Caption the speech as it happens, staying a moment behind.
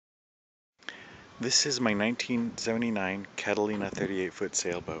This is my 1979 Catalina 38-foot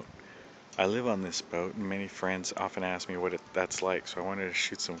sailboat. I live on this boat and many friends often ask me what that's like, so I wanted to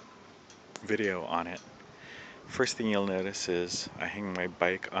shoot some video on it. First thing you'll notice is I hang my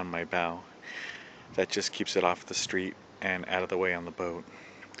bike on my bow. That just keeps it off the street and out of the way on the boat.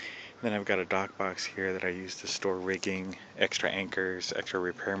 Then I've got a dock box here that I use to store rigging, extra anchors, extra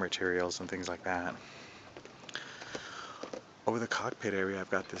repair materials, and things like that. Over the cockpit area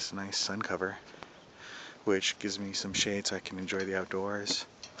I've got this nice sun cover, which gives me some shade so I can enjoy the outdoors.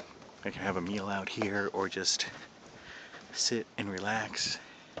 I can have a meal out here or just sit and relax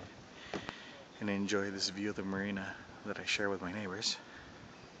and enjoy this view of the marina that I share with my neighbors.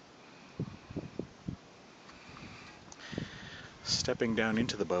 Stepping down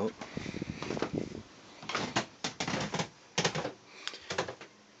into the boat,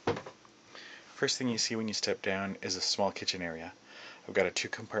 first thing you see when you step down is a small kitchen area. I've got a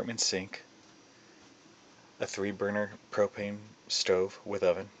 2-compartment sink, a 3-burner propane stove with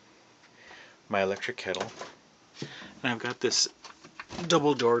oven, my electric kettle, and I've got this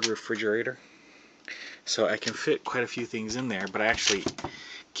double-doored refrigerator. So I can fit quite a few things in there, but I actually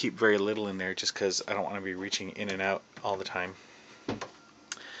keep very little in there just because I don't want to be reaching in and out all the time.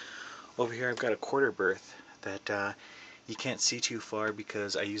 Over here I've got a quarter berth that you can't see too far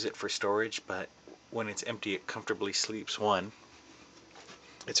because I use it for storage, but when it's empty it comfortably sleeps one.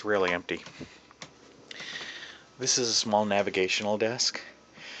 It's rarely empty. This is a small navigational desk.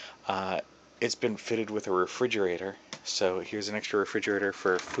 It's been fitted with a refrigerator, so here's an extra refrigerator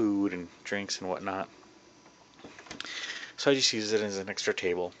for food and drinks and whatnot. So I just use it as an extra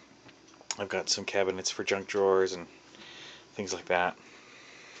table. I've got some cabinets for junk drawers and things like that.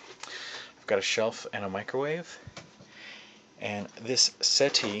 I've got a shelf and a microwave. And this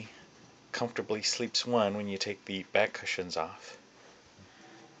settee comfortably sleeps one when you take the back cushions off.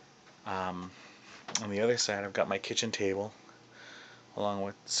 On the other side I've got my kitchen table along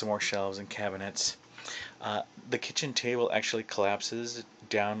with some more shelves and cabinets. The kitchen table actually collapses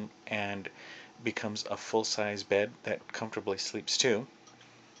down and becomes a full-size bed that comfortably sleeps two.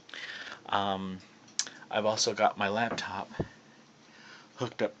 I've also got my laptop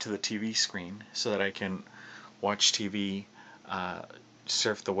hooked up to the TV screen so that I can watch TV,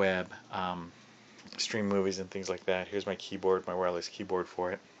 surf the web, stream movies and things like that. Here's my keyboard, my wireless keyboard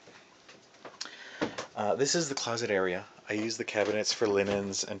for it. This is the closet area. I use the cabinets for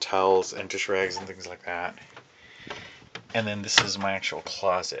linens and towels and dish rags and things like that. And then this is my actual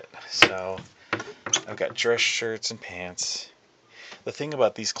closet. So I've got dress shirts and pants. The thing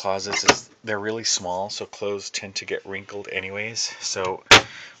about these closets is they're really small, so clothes tend to get wrinkled anyways. So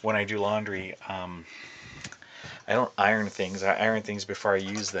when I do laundry, I don't iron things. I iron things before I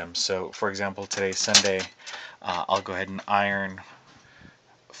use them. So for example, today's Sunday, I'll go ahead and iron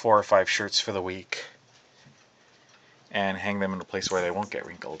 4 or 5 shirts for the week and hang them in a place where they won't get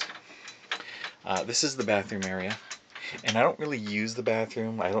wrinkled. This is the bathroom area. And I don't really use the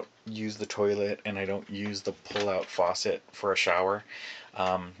bathroom. I don't use the toilet, and I don't use the pull-out faucet for a shower.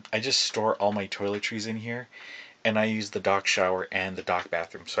 I just store all my toiletries in here, and I use the dock shower and the dock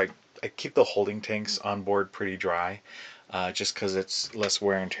bathroom. So I keep the holding tanks on board pretty dry, just because it's less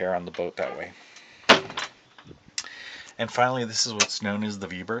wear and tear on the boat that way. And finally, this is what's known as the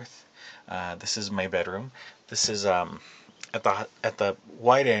V-berth. This is my bedroom. This is at the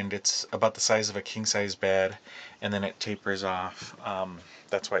wide end, it's about the size of a king-size bed, and then it tapers off.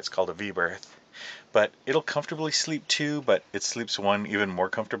 That's why it's called a V-berth. But it'll comfortably sleep two, but it sleeps one even more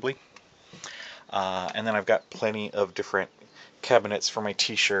comfortably. And then I've got plenty of different cabinets for my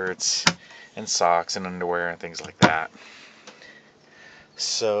t-shirts and socks and underwear and things like that.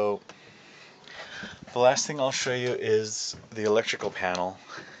 So the last thing I'll show you is the electrical panel.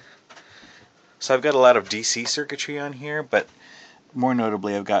 So I've got a lot of DC circuitry on here, but more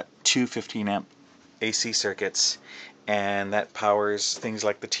notably I've got two 15-amp AC circuits, and that powers things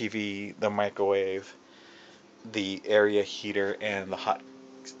like the TV, the microwave, the area heater, and the hot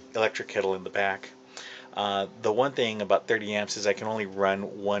electric kettle in the back. The one thing about 30 amps is I can only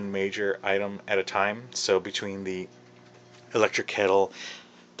run one major item at a time, so between the electric kettle,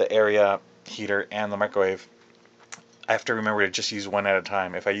 the area heater, and the microwave, I have to remember to just use one at a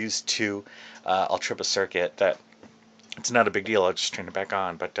time. If I use two, I'll trip a circuit. It's not a big deal. I'll just turn it back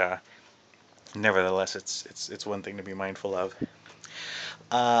on. But nevertheless, it's one thing to be mindful of.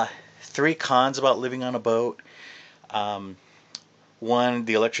 3 cons about living on a boat. 1,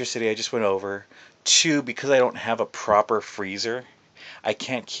 the electricity I just went over. 2, because I don't have a proper freezer, I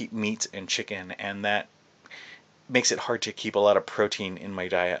can't keep meat and chicken, and that makes it hard to keep a lot of protein in my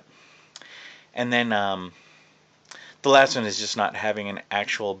diet. And then The last one is just not having an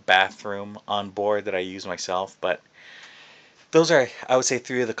actual bathroom on board that I use myself. But those are, I would say,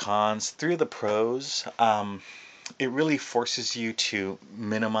 three of the cons. Three of the pros, it really forces you to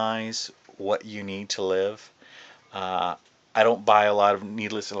minimize what you need to live. Uh, I don't buy a lot of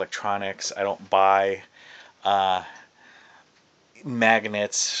needless electronics. I don't buy uh,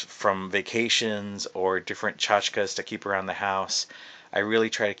 magnets from vacations or different tchotchkes to keep around the house. I really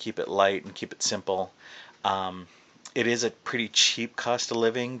try to keep it light and keep it simple. Um, it is a pretty cheap cost of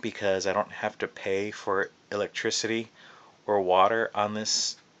living because I don't have to pay for electricity or water on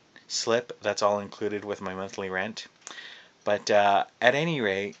this slip. That's all included with my monthly rent. But at any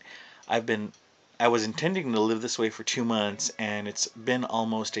rate, I've been I was intending to live this way for 2 months, and it's been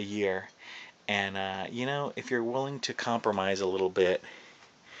almost a year. And if you're willing to compromise a little bit,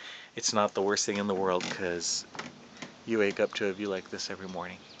 it's not the worst thing in the world because you wake up to a view like this every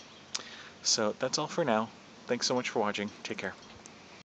morning. So that's all for now. Thanks so much for watching. Take care.